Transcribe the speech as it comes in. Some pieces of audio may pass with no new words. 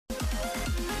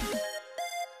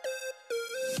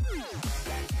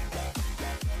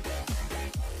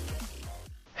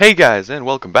Hey guys, and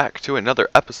welcome back to another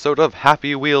episode of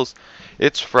Happy Wheels.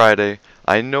 It's Friday.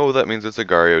 I know that means it's a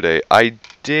Gario day. I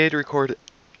did record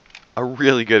a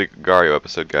really good Gario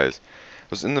episode, guys. I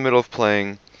was in the middle of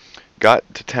playing, got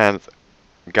to 10th,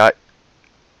 got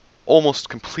almost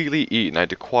completely eaten. I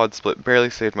had to quad split, barely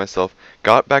saved myself,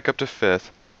 got back up to 5th.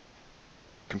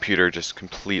 Computer just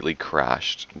completely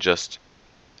crashed. Just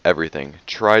everything.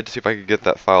 Tried to see if I could get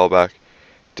that file back.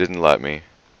 Didn't let me.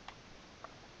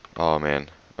 Oh man,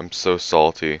 I'm so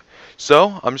salty.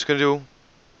 So, I'm just gonna do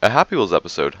a Happy Wheels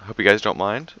episode. Hope you guys don't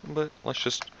mind, but let's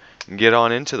just get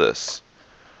on into this.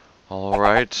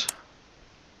 Alright.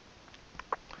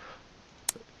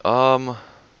 I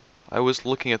was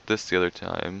looking at this the other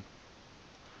time.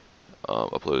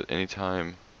 Uploaded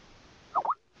anytime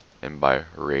and by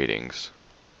ratings.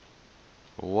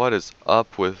 What is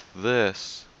up with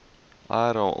this?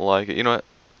 I don't like it. You know what?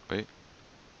 Wait.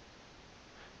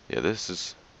 Yeah, this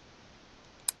is...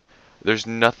 There's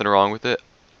nothing wrong with it.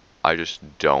 I just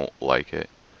don't like it.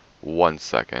 1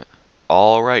 second.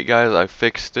 Alright guys, I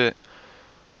fixed it.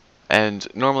 And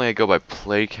normally I go by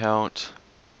play count,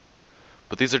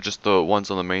 but these are just the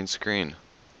ones on the main screen.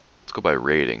 Let's go by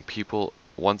rating.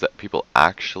 Ones that people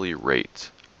actually rate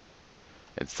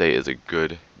and say is a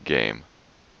good game.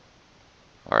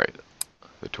 Alright,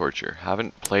 the torture.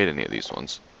 Haven't played any of these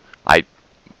ones. I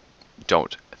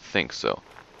don't think so.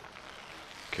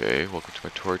 Okay, welcome to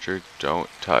my torture. Don't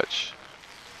touch.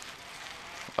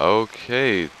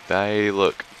 Okay, they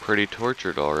look pretty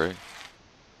tortured, alright.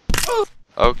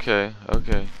 Okay.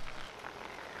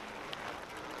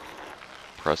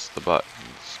 Press the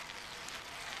buttons.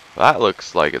 That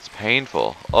looks like it's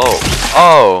painful.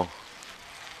 Oh!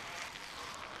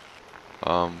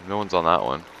 No one's on that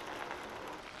one.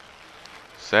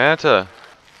 Santa!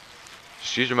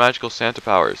 Just use your magical Santa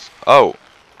powers. Oh!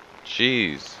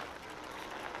 Jeez.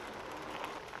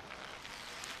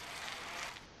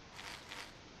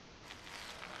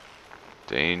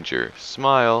 Danger.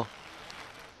 Smile.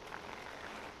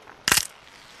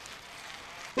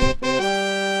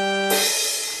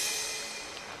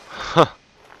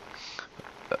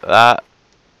 That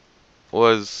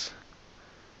was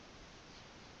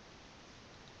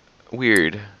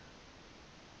weird.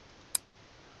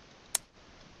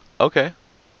 Okay.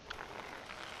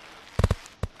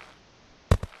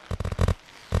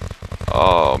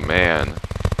 Oh man.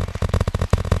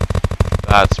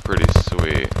 That's pretty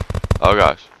sweet. Oh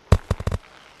gosh.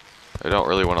 I don't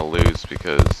really want to lose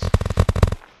because...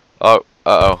 Oh,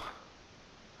 uh-oh.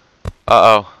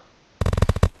 Uh-oh.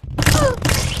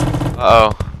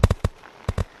 Uh-oh.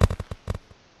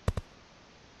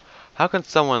 How can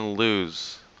someone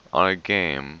lose on a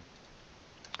game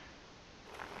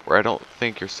where I don't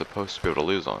think you're supposed to be able to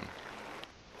lose on?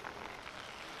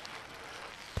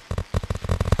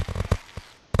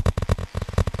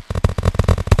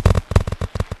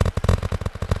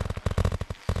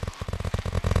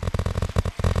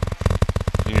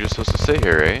 You're just supposed to sit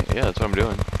here, right? Yeah, that's what I'm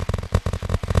doing.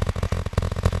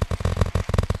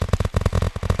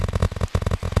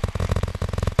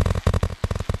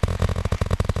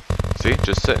 See?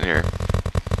 Just sitting here.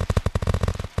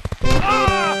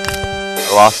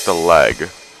 I lost a leg.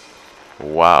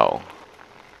 Wow.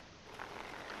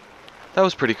 That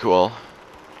was pretty cool.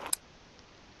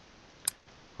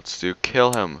 Let's do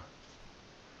kill him.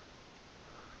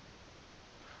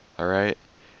 Alright.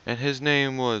 And his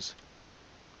name was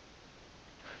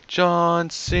John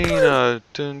Cena.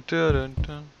 Dun, dun, dun,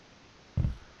 dun.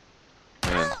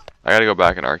 Man, I gotta go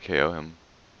back and RKO him.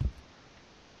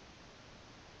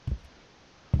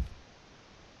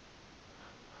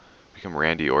 Become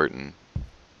Randy Orton.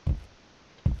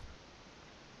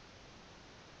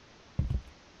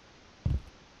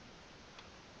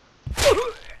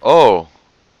 Oh!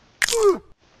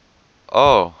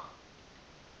 Oh!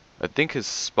 I think his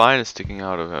spine is sticking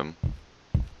out of him.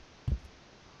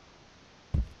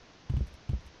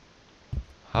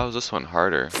 How is this one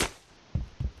harder?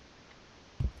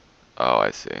 Oh,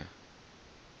 I see.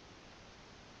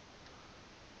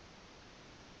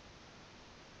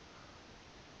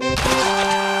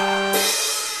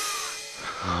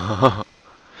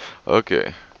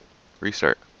 Okay.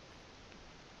 Restart.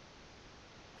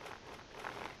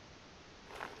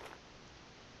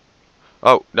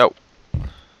 Oh, no.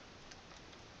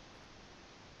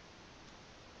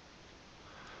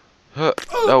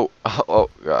 No. Oh,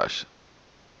 gosh.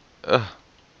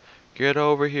 Get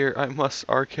over here. I must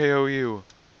RKO you.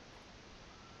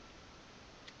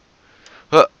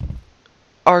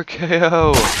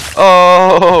 RKO.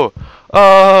 Oh.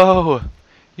 Oh.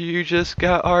 You just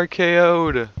got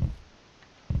RKO'd.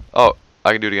 Oh,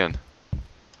 I can do it again.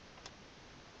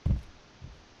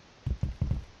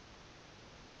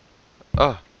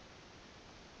 No,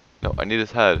 I need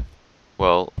his head.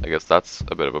 Well, I guess that's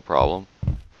a bit of a problem.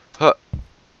 Huh.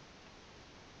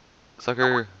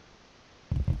 Sucker.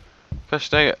 Gosh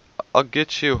dang it. I'll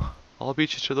get you. I'll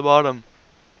beat you to the bottom.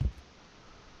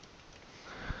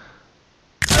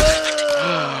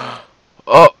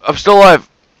 Oh, I'm still alive.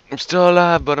 I'm still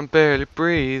alive, but I'm barely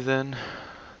breathing.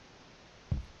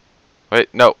 Wait,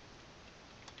 no.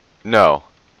 No.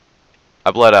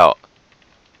 I bled out.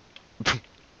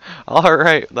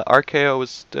 Alright, the RKO was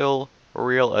still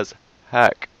real as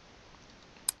heck.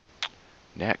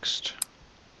 Next.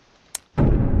 Okay,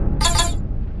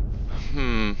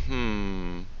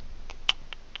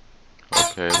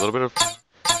 a little bit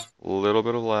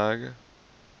of lag.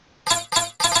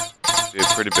 Be a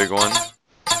pretty big one.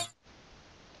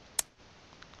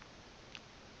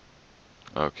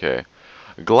 Okay.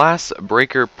 Glass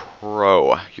Breaker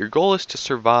Pro. Your goal is to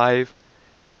survive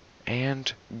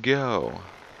and go.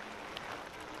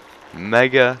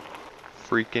 Mega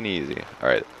freaking easy.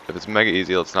 Alright, if it's mega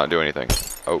easy, let's not do anything.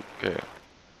 Okay.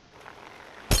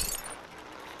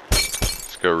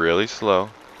 Let's go really slow.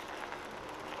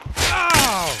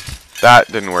 Ow!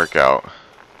 That didn't work out.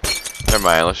 Never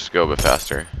mind, let's just go a bit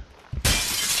faster.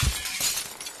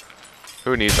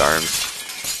 Who needs arms?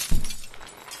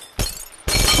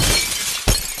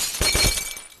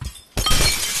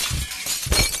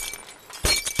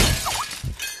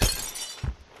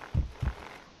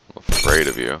 I'm afraid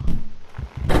of you.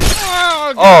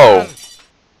 Oh!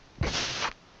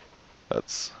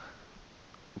 That's...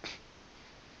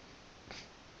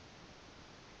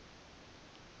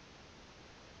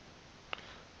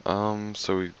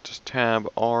 so we just tab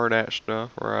R that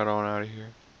stuff right on out of here.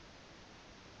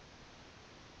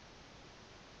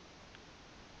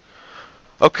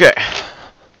 Okay.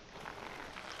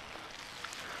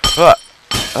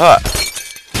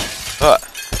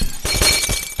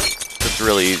 It's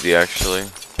really easy actually.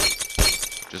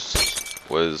 Just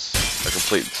was a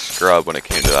complete scrub when it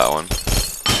came to that one.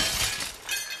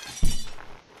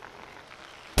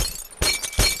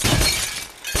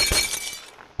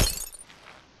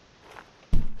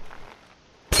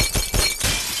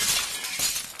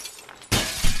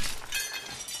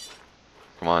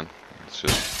 Come on, let's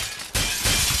just...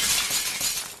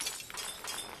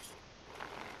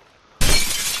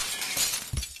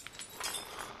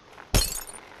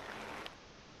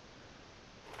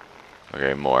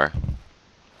 Okay, more.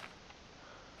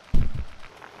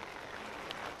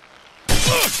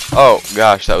 Oh,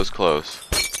 gosh, that was close.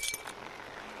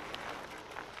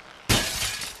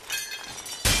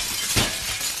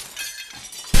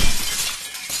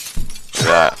 Look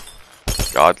at that.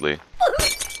 Godly.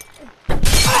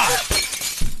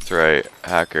 That's right,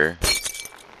 hacker.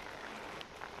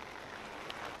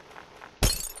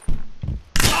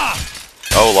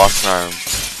 Oh, lost an arm.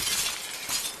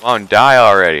 Come on, die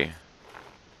already.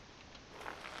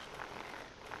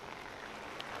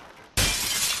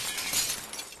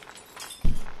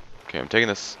 Okay, I'm taking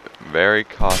this very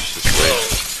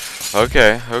cautiously.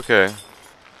 Okay, okay.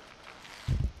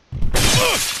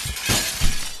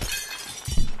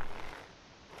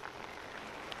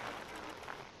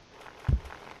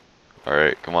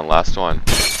 Alright, come on, last one.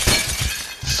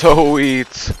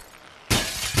 Sweet!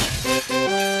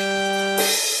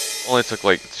 Only took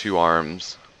like 2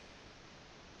 arms.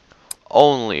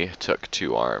 Only took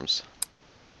 2 arms.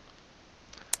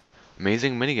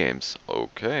 Amazing minigames.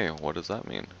 Okay, what does that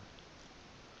mean?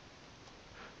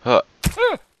 Huh.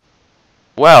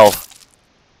 Well.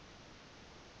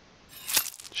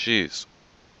 Jeez.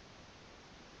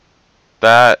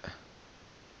 That.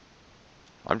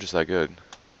 I'm just that good.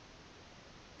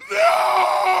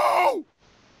 No!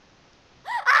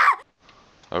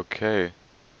 Okay.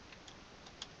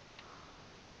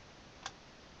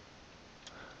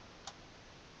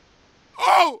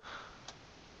 Oh!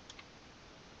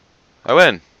 I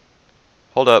win.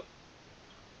 Hold up.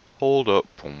 Hold up.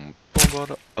 Boom, boom,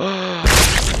 boom,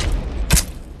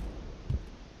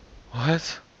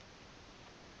 what?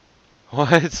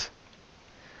 What?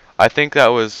 I think that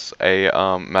was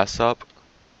a mess up.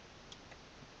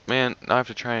 Man, now I have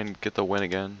to try and get the win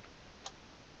again.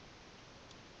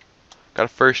 Got a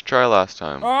first try last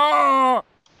time. I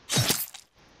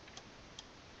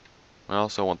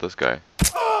also want this guy.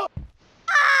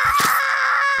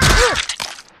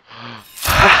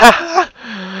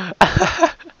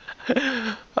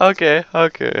 Okay,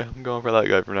 okay. I'm going for that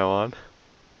guy from now on.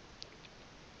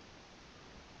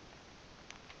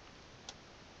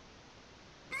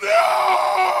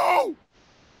 No!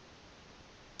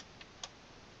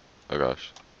 Oh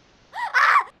gosh.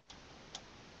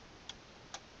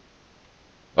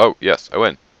 Oh, yes, I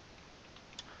win.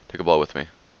 Take a ball with me.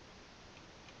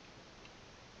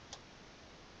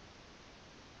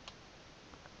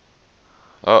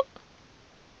 Oh,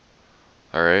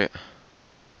 alright.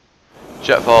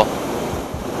 Jet fall.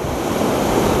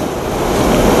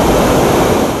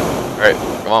 Alright,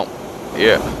 come on.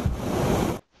 Yeah.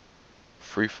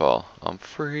 Free fall. I'm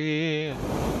free.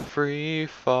 Free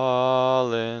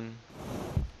falling.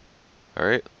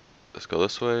 Alright, let's go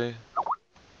this way.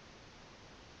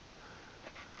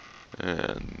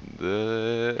 And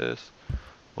this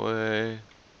way.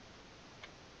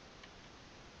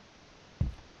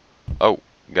 Oh,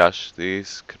 gosh,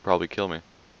 these could probably kill me if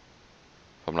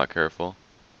I'm not careful.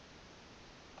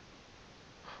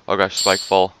 Oh gosh, spike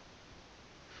fall.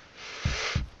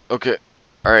 Okay,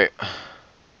 alright.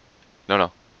 No,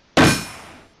 no.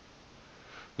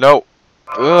 No!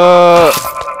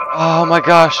 Oh my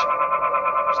gosh!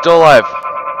 Still alive!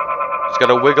 Just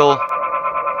gotta wiggle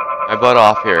my butt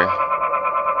off here.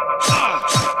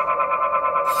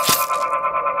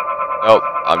 Nope,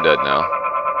 I'm dead now.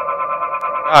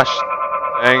 Gosh,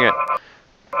 dang it.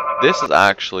 This is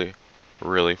actually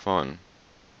really fun.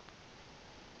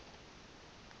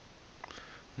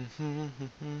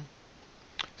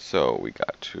 So we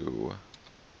got to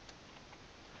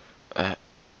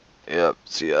yep,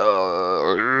 see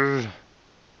Kame,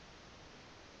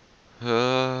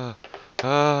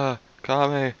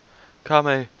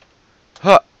 Kame,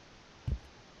 ha.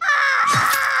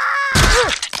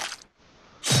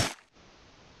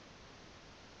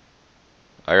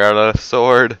 I got a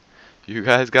sword. You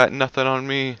guys got nothing on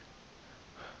me.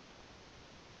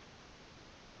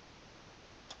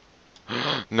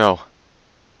 No.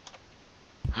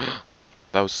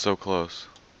 That was so close.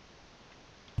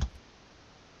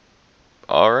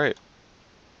 Alright.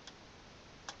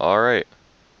 Alright.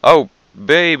 Oh,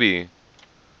 baby.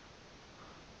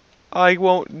 I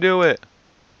won't do it.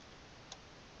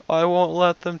 I won't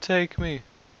let them take me.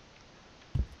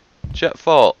 Jet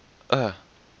fall.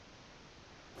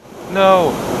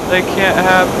 No, they can't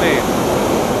have me.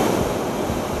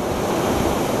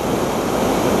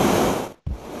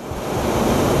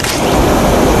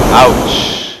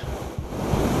 Ouch.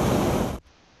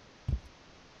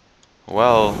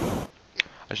 Well,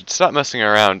 I should stop messing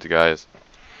around, guys,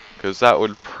 because that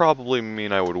would probably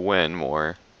mean I would win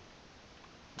more.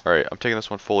 Alright, I'm taking this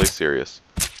one fully serious.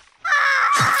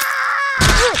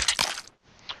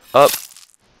 Up.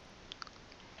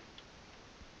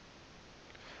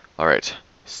 Alright,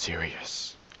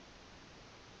 serious.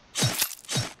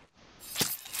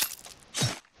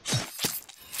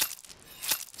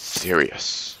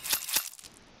 Serious.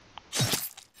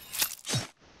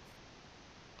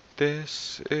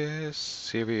 This is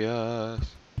serious.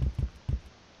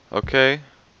 Okay.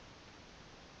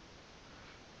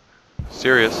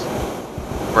 Serious.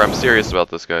 Or I'm serious about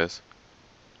this, guys.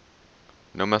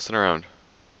 No messing around.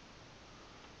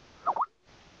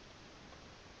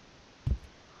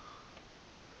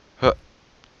 Huh.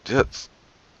 That's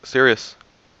serious.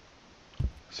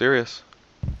 Serious.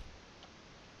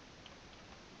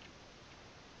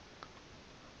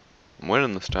 I'm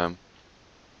winning this time.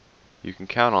 You can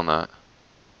count on that.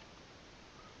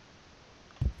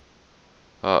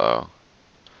 Uh-oh.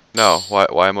 No,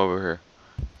 why I'm over here?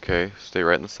 Okay, stay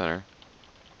right in the center.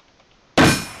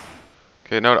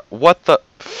 Okay, no, what the?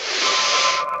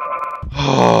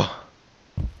 Oh.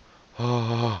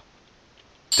 Oh.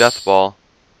 Death ball.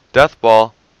 Death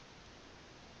ball.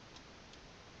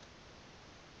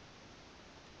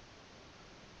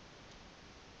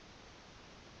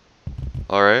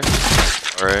 Alright.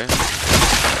 Alright.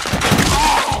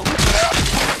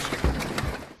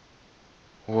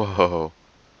 Whoa.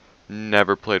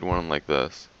 Never played one like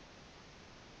this.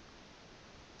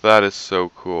 That is so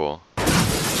cool.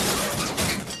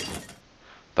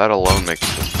 That alone makes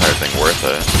this entire thing worth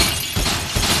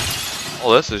it.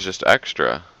 All this is just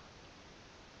extra.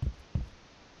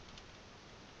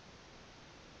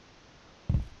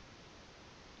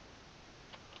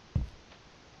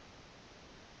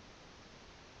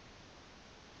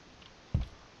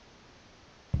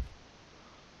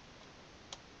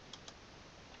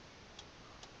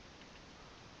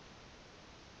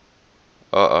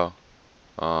 Uh-oh.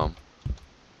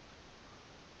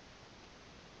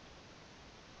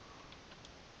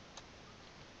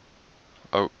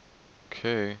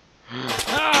 Okay.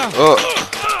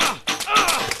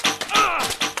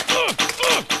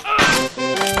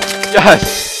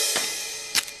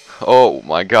 Yes! Oh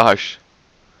my gosh.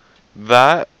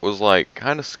 That was like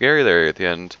kind of scary there at the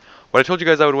end. But I told you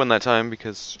guys I would win that time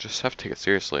because you just have to take it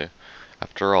seriously.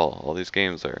 After all these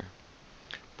games are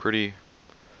pretty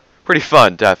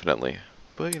fun, definitely.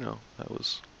 But you know, that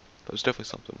was definitely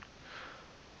something.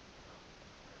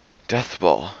 Death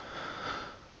ball.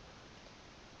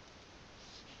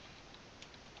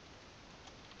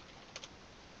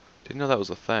 Didn't know that was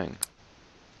a thing.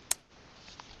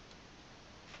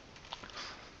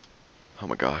 Oh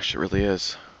my gosh, it really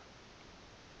is.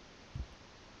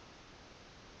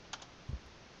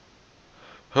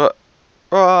 Huh.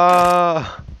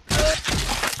 Ah!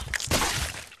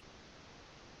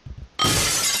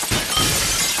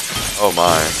 Oh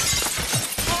my.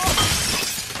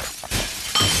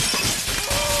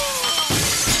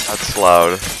 That's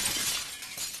loud.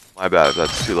 My bad if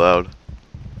that's too loud.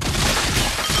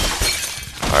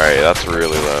 Alright, that's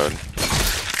really loud.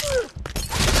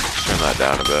 Turn that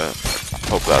down a bit.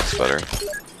 Hope that's better.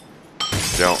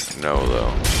 Don't know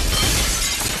though.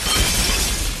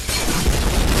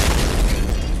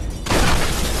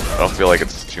 I don't feel like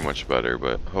it's too much better,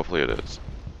 but hopefully it is.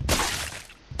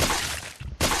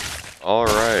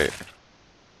 Alright.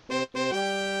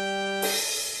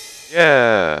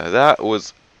 Yeah, that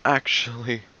was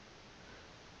actually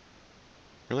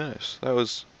really nice. That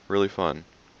was really fun.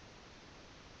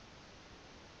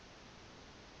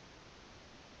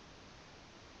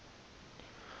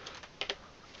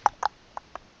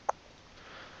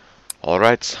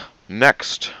 Alright,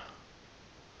 next.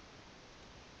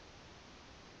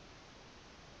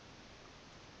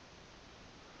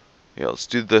 Yeah, let's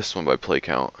do this one by play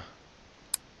count.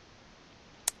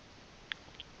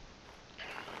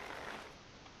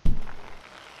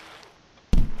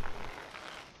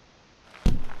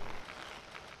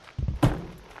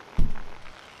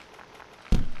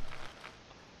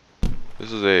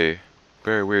 This is a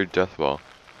very weird death ball.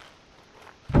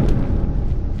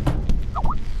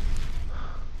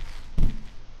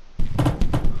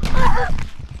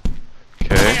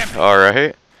 Okay,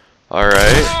 alright.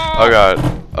 Alright. Oh god.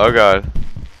 Oh god.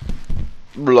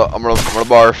 Blah, I'm gonna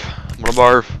barf. I'm gonna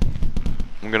barf.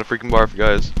 I'm gonna freaking barf,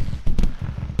 guys.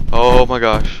 Oh my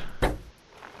gosh.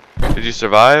 Did you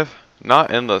survive?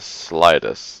 Not in the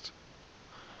slightest.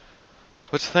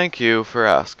 But thank you for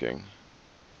asking.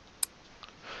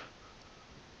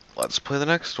 Let's play the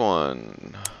next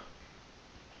one.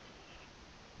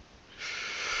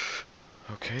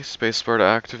 Okay, spacebar to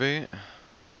activate.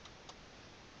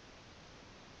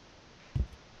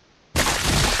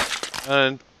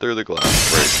 And through the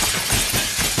glass break.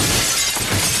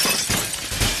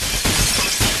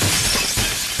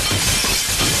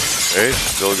 Okay,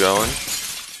 still going.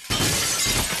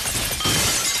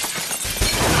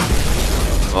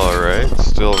 Alright,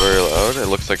 still very loud. It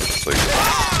looks like it's like...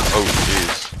 Oh,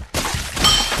 jeez.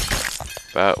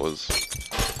 That was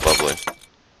lovely.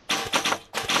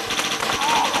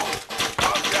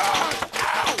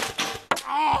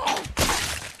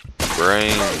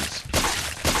 Brains.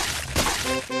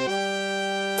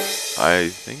 I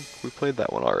think we played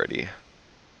that one already.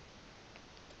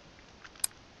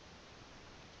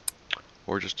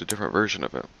 Or just a different version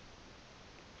of it.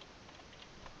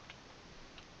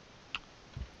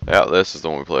 Yeah, this is the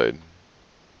one we played.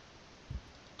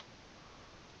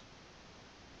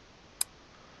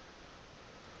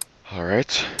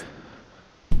 Alright.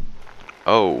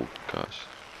 Oh, gosh.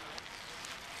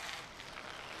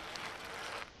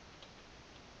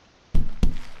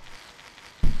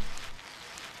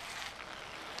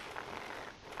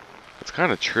 It's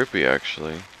kind of trippy,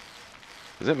 actually.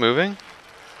 Is it moving?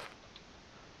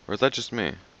 Or is that just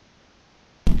me?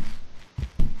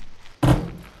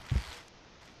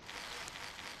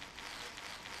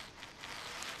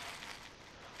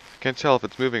 Can't tell if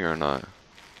it's moving or not.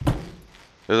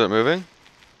 Is it moving?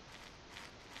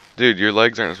 Dude, your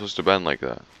legs aren't supposed to bend like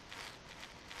that.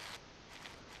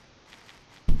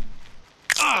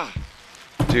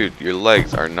 Dude, your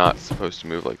legs are not supposed to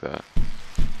move like that.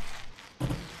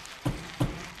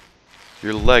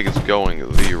 Your leg is going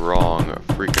the wrong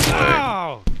freaking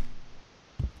way.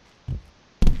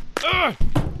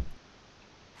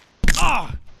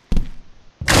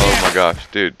 Oh my gosh,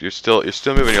 dude, you're still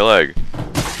moving your leg.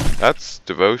 That's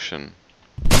devotion.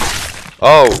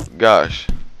 Oh gosh.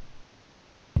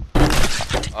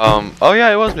 Oh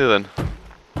yeah, it was moving.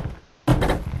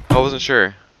 I wasn't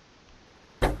sure.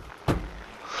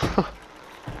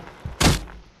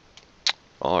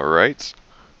 Alright.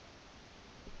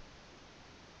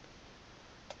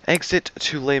 Exit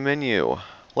to lay menu.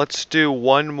 Let's do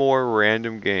one more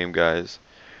random game, guys.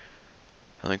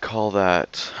 And then call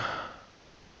that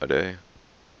a day.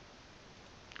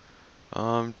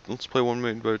 Let's play one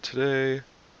minute about today.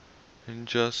 And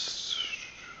just...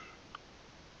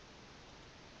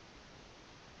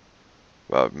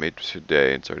 Wow, I've made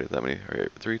today. It's already that many.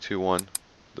 Alright, 3, 2, 1.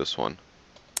 This one.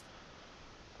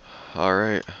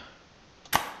 Alright.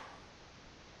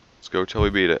 Let's go till we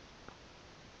beat it.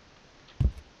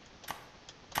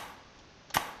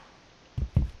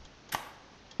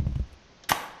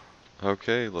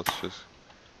 Okay, let's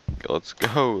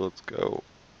go, let's go.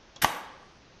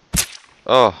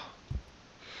 Oh,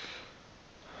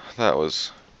 that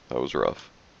was rough.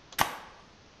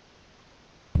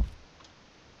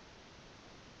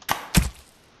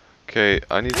 Okay,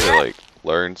 I need to like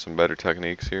learn some better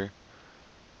techniques here.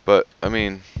 But I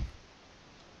mean,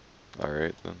 all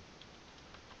right then.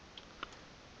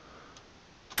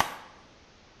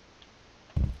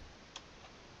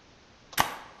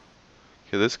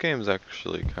 Okay, this game is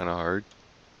actually kind of hard.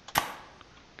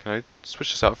 Can I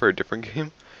switch this out for a different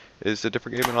game? Is a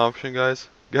different game an option, guys?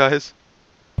 Guys?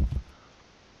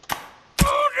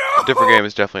 A different game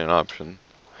is definitely an option.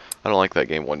 I don't like that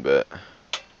game one bit.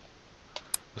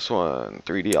 This one,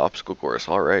 3D obstacle course,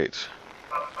 alright.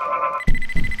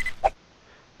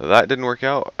 That didn't work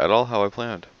out at all how I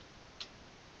planned.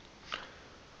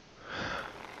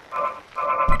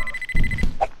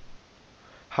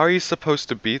 How are you supposed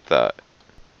to beat that?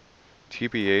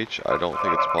 TBH, I don't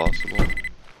think it's possible.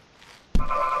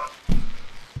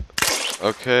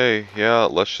 Okay, yeah,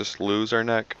 let's just lose our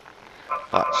neck.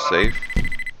 That's safe.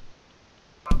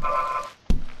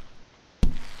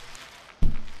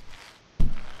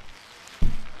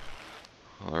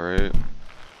 Alright.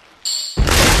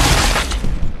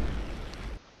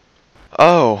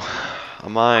 Oh, a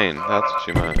mine. That's what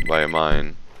you meant by a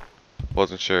mine.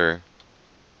 Wasn't sure.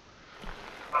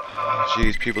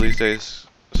 Jeez, people these days,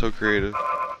 so creative.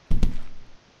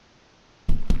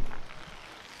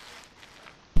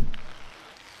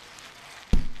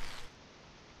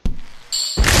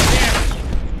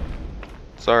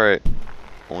 It's alright.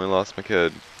 Only lost my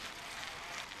kid.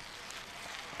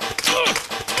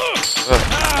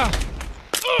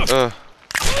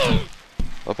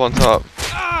 Up on top.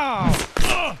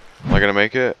 Am I gonna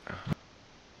make it?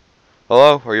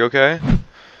 Hello? Are you okay?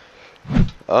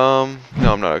 No,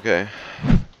 I'm not okay.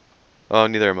 Oh,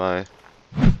 neither am I.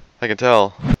 I can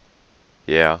tell.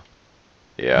 Yeah.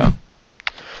 Yeah.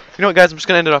 You know what, guys? I'm just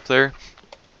gonna end it off there.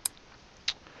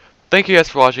 Thank you guys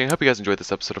for watching. I hope you guys enjoyed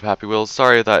this episode of Happy Wheels.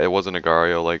 Sorry that it wasn't a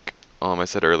Gario like I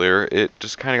said earlier. It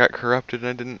just kind of got corrupted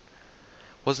and I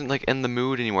wasn't like in the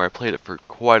mood anymore. I played it for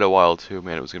quite a while too.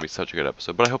 Man, it was gonna be such a good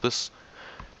episode. But I hope this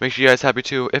makes you guys happy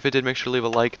too. If it did, make sure to leave a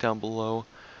like down below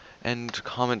and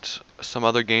comment some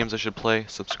other games I should play.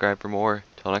 Subscribe for more.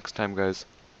 Till next time, guys.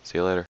 See you later.